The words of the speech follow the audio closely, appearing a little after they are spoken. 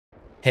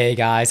Hey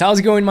guys, how's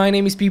it going? My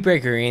name is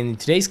Breaker, and in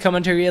today's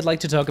commentary I'd like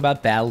to talk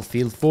about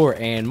Battlefield 4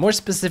 and more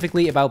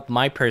specifically about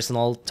my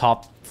personal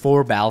top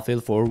 4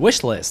 Battlefield 4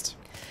 wishlist.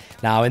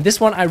 Now in this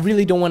one I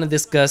really don't want to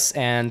discuss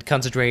and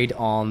concentrate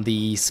on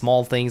the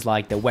small things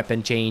like the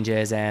weapon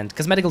changes and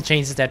cosmetical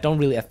changes that don't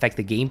really affect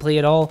the gameplay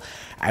at all.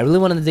 I really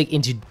want to dig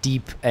into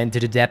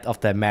the depth of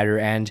the matter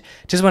and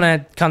just want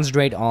to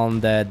concentrate on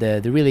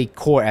the really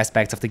core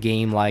aspects of the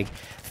game, like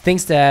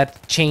things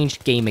that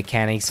change game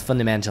mechanics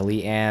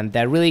fundamentally and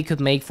that really could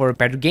make for a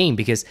better game,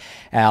 because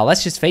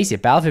let's just face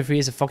it, Battlefield 3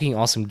 is a fucking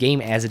awesome game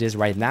as it is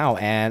right now,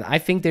 and I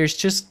think there's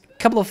just a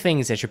couple of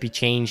things that should be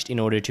changed in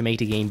order to make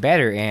the game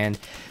better and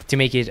to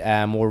make it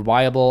more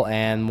viable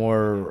and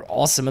more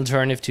awesome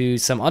alternative to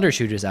some other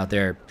shooters out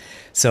there.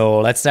 So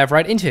let's dive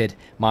right into it.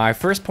 My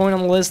first point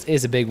on the list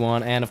is a big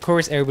one, and of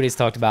course everybody's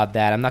talked about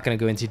that. I'm not going to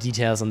go into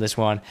details on this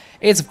one.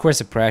 It's of course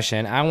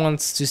suppression. I want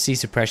to see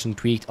suppression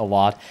tweaked a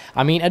lot.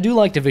 I mean, I do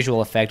like the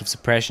visual effect of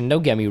suppression,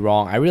 don't get me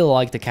wrong. I really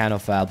like the kind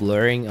of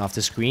blurring of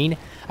the screen.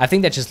 I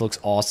think that just looks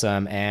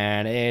awesome,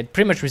 and it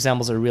pretty much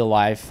resembles a real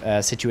life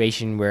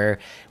situation where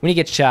when you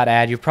get shot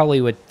at, you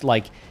probably would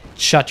like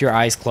shut your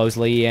eyes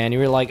closely and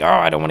you're like, oh,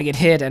 I don't want to get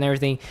hit and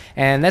everything,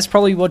 and that's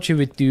probably what you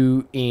would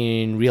do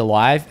in real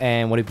life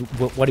and what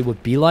it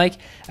would be like.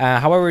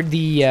 However,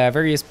 the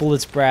various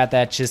bullet spread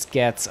that just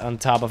gets on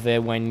top of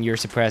it when you're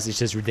suppressed is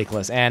just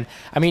ridiculous. And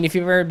I mean, if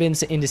you've ever been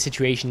in the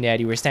situation that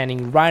you were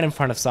standing right in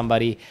front of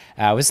somebody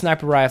with a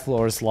sniper rifle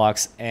or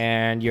slugs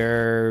and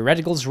your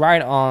reticle's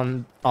right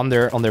on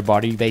their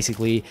body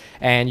basically,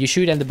 and you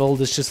shoot and the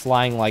bullet is just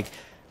flying like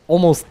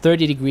almost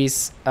 30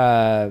 degrees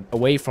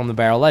away from the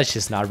barrel, that's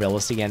just not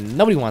realistic and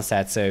nobody wants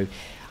that. So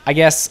I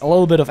guess a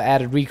little bit of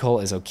added recoil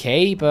is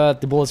okay, but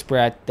the bullet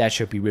spread, that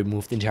should be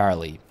removed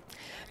entirely.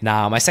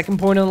 Now, my second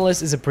point on the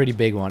list is a pretty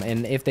big one,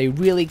 and if they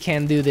really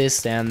can do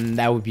this, then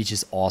that would be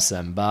just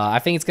awesome. But I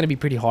think it's going to be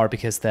pretty hard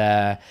because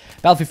the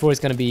Battlefield 4 is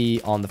going to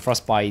be on the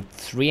Frostbite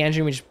 3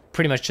 engine, which is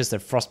pretty much just a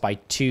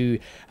Frostbite 2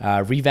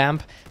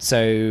 revamp.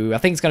 So I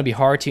think it's going to be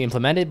hard to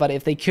implement it, but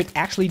if they could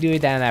actually do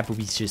it, then that would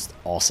be just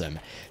awesome.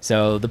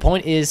 So the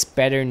point is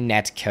better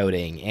net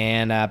coding,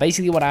 and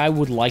basically what I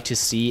would like to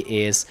see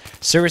is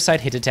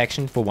server-side hit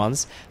detection for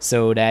once,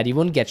 so that you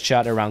wouldn't get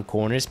shot around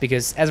corners,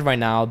 because as of right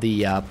now,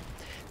 the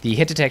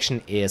hit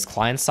detection is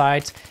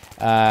client-side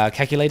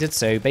calculated.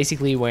 So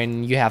basically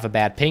when you have a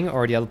bad ping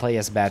or the other player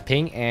has a bad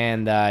ping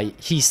and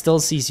he still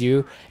sees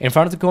you in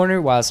front of the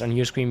corner whilst on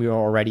your screen you're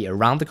already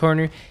around the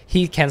corner,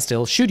 he can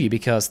still shoot you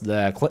because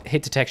the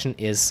hit detection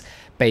is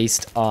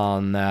based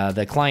on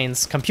the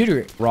client's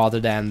computer rather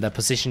than the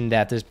position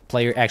that this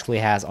player actually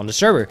has on the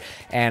server.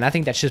 And I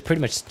think that's just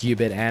pretty much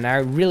stupid, and I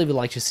really would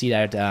like to see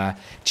that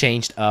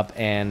changed up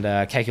and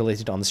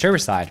calculated on the server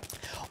side.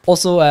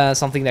 Also,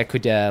 something that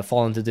could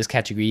fall into this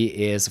category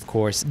is, of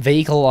course,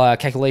 vehicle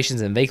calculations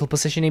and vehicle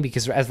positioning,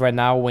 because as right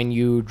now, when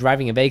you're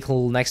driving a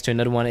vehicle next to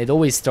another one, it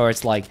always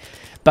starts like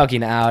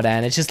bugging out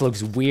and it just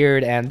looks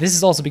weird. And this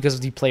is also because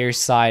of the player's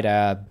side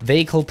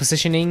vehicle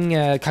positioning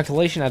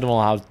calculation. I don't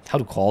know how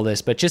to call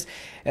this, but just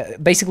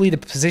basically the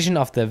position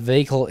of the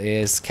vehicle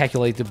is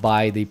calculated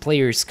by the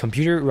player's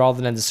computer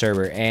rather than the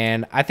server,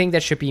 and I think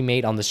that should be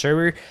made on the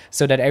server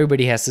so that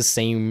everybody has the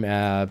same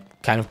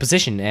kind of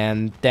position,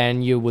 and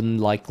then you wouldn't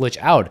like glitch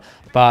out.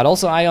 But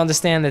also I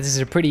understand that this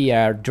is a pretty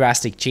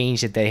drastic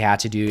change that they had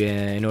to do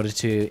in order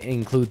to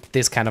include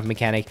this kind of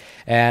mechanic,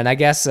 and I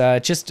guess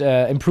just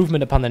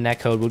improvement upon the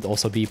netcode would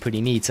also be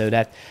pretty neat, so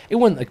that it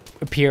wouldn't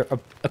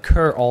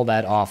occur all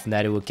that often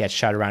that it would get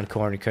shot around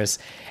corner, because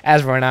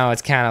as of right now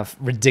it's kind of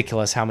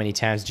ridiculous how many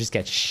times you just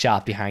get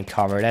shot behind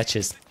cover. That's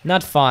just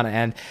not fun,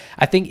 and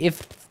I think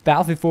if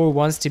Battlefield 4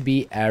 wants to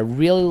be a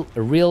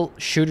real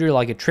shooter,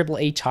 like a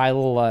AAA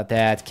title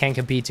that can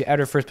compete to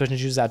other first-person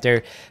shooters out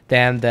there,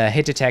 then the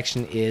hit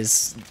detection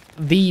is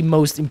the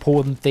most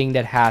important thing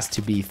that has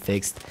to be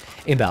fixed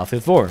in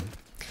Battlefield 4.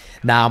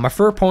 Now, my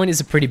third point is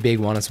a pretty big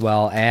one as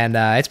well, and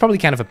it's probably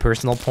kind of a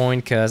personal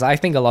point, because I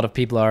think a lot of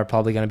people are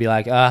probably going to be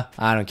like, I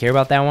don't care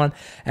about that one.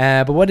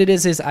 But what it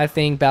is I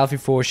think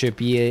Battlefield 4 should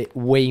be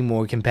way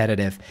more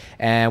competitive.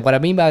 And what I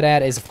mean by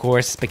that is, of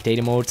course,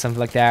 spectator mode, something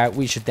like that.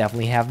 We should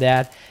definitely have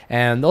that.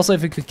 And also,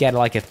 if we could get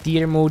like a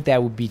theater mode,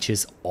 that would be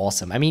just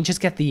awesome. I mean,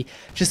 just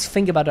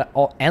think about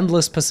the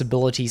endless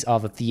possibilities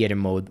of a theater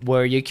mode,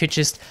 where you could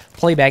just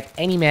play back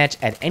any match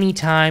at any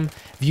time,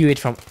 view it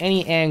from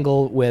any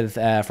angle with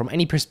from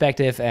any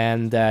perspective,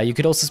 and you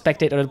could also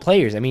spectate other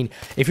players. I mean,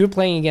 if you're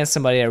playing against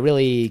somebody that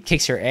really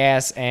kicks your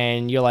ass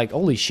and you're like,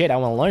 holy shit, I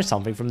want to learn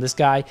something from this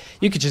guy,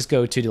 you could just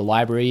go to the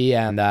library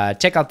and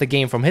check out the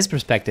game from his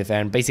perspective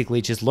and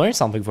basically just learn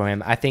something from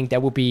him. I think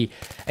that would be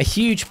a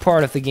huge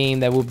part of the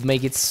game that would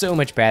make it so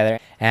much better.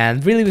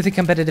 And really, with the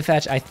competitive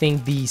edge, I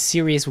think the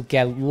series would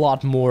get a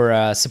lot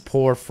more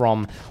support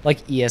from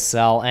like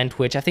ESL and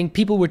Twitch. I think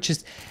people would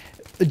just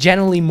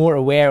generally more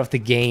aware of the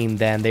game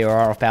than they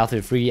are of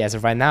Battlefield 3 as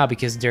of right now,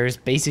 because there's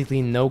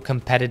basically no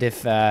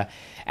competitive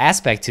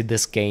aspect to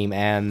this game,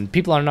 and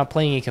people are not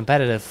playing it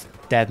competitive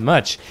that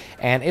much.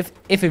 And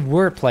if it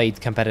were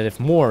played competitive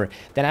more,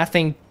 then I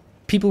think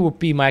people would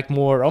be like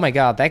more, oh my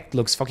god, that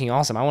looks fucking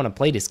awesome, I want to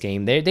play this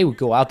game. They would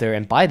go out there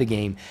and buy the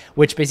game,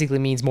 which basically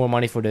means more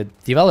money for the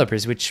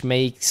developers, which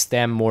makes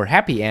them more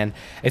happy. And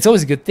it's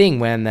always a good thing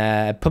when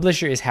a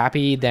publisher is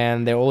happy,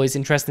 then they're always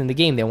interested in the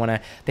game.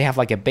 They have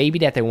like a baby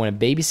that they want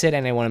to babysit,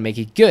 and they want to make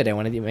it good. They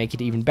want to make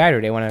it even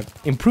better. They want to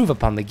improve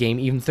upon the game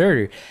even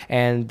further.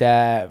 And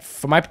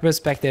from my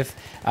perspective,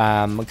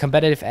 a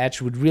competitive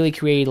edge would really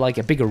create like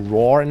a bigger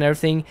roar and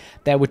everything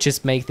that would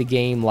just make the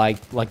game like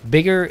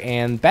bigger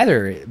and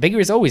better.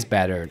 Bigger is always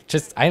better.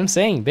 Just, I am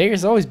saying, bigger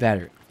is always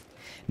better.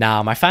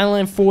 Now, my final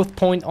and fourth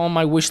point on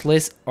my wish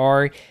list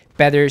are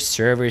better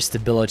server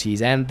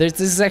stabilities. And this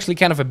is actually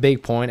kind of a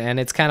big point, and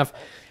it's kind of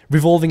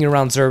revolving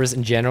around servers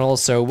in general.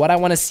 So what I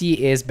want to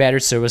see is better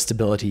server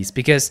stabilities,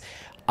 because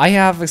I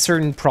have a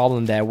certain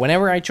problem that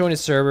whenever I join a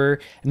server,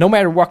 no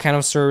matter what kind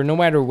of server, no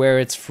matter where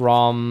it's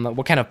from,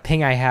 what kind of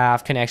ping I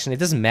have, connection, it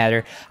doesn't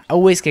matter, I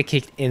always get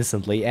kicked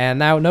instantly. And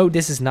now, no,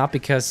 this is not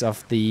because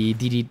of the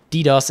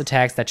DDoS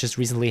attacks that just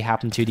recently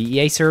happened to the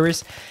EA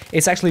servers.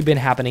 It's actually been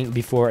happening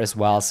before as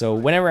well. So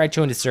whenever I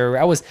joined the server,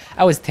 I was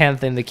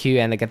 10th in the queue,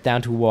 and I got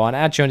down to 1.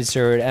 I joined the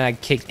server and I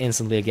kicked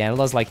instantly again. It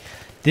was like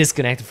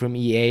disconnected from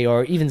EA,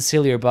 or even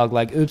sillier bug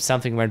like, oops,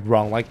 something went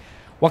wrong. Like,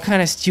 what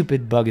kind of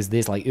stupid bug is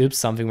this? Like, oops,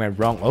 something went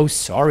wrong. Oh,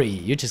 sorry,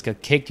 you just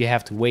got kicked. You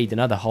have to wait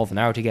another half an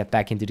hour to get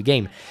back into the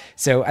game.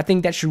 So I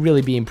think that should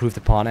really be improved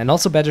upon. And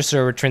also better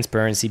server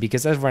transparency,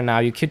 because as of right now,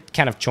 you could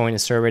kind of join a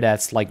server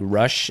that's like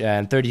Rush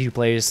and 32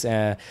 players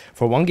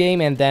for one game,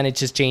 and then it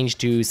just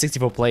changed to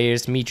 64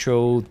 players,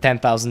 Metro,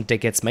 10,000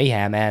 tickets,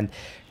 Mayhem, and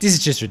this is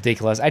just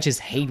ridiculous. I just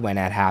hate when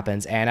that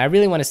happens, and I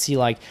really want to see,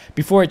 like,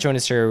 before I join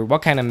a server,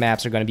 what kind of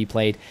maps are going to be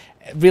played,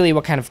 really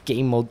what kind of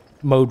game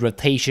mode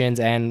rotations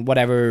and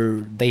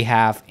whatever they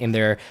have in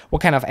there,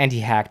 what kind of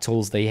anti-hack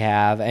tools they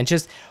have, and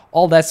just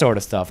all that sort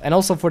of stuff. And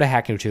also for the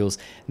hacker tools.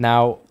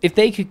 Now, if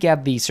they could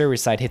get the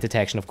server-side hit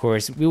detection, of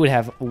course, we would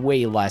have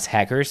way less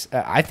hackers,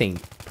 I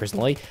think,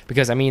 personally,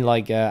 because I mean,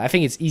 like, I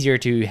think it's easier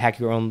to hack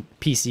your own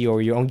PC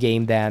or your own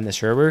game than the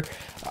server.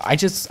 I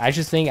just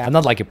think, I'm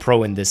not like a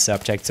pro in this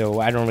subject,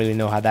 so I don't really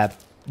know how that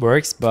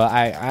works, but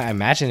I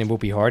imagine it will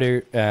be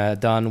harder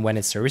done when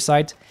it's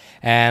server-side.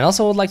 And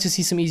also I would like to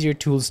see some easier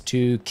tools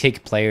to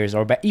kick players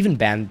or even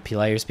ban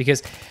players,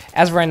 because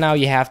as of right now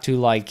you have to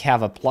like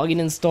have a plugin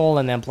installed,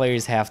 and then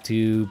players have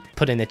to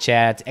put in the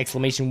chat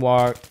exclamation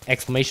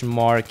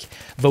mark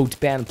vote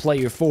ban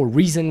player for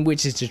reason,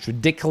 which is just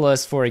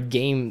ridiculous for a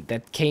game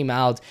that came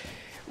out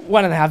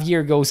 1.5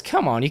 years ago.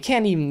 Come on, you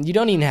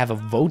don't even have a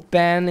vote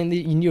ban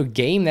in your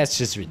game. That's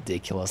just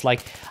ridiculous.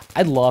 Like,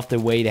 I love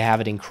the way they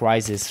have it in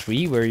Crysis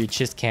 3, where you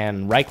just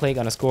can right click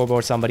on a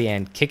scoreboard somebody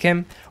and kick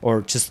him, or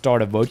just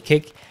start a vote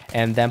kick,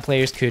 and then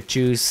players could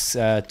choose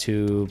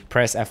to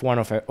press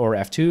F1 or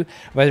F2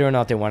 whether or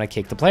not they want to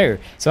kick the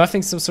player. So I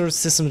think some sort of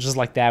system just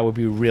like that would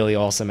be really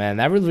awesome,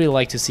 and I would really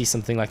like to see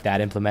something like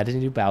that implemented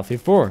into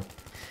Battlefield 4.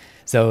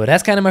 So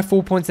that's kind of my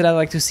 4 points that I'd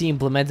like to see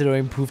implemented or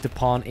improved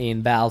upon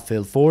in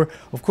Battlefield 4.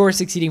 Of course,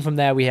 succeeding from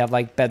that, we have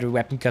like better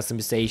weapon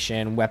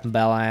customization, weapon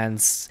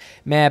balance,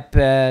 map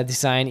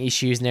design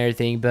issues and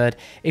everything. But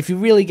if you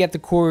really get the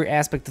core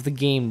aspect of the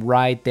game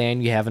right,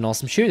 then you have an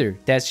awesome shooter.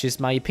 That's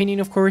just my opinion,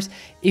 of course.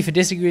 If you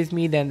disagree with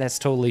me, then that's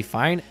totally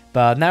fine.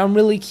 But now I'm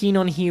really keen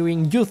on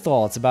hearing your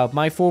thoughts about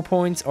my 4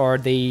 points. Are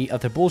they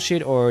utter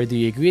bullshit, or do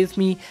you agree with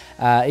me?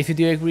 If you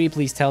do agree,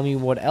 please tell me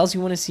what else you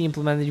want to see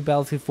implemented in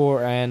Battlefield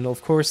 4, and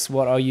of course,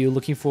 what are you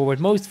looking forward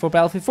most for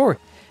Battlefield 4?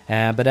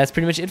 But that's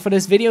pretty much it for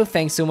this video.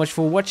 Thanks so much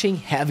for watching,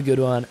 have a good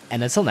one,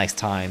 and until next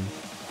time,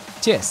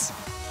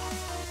 cheers!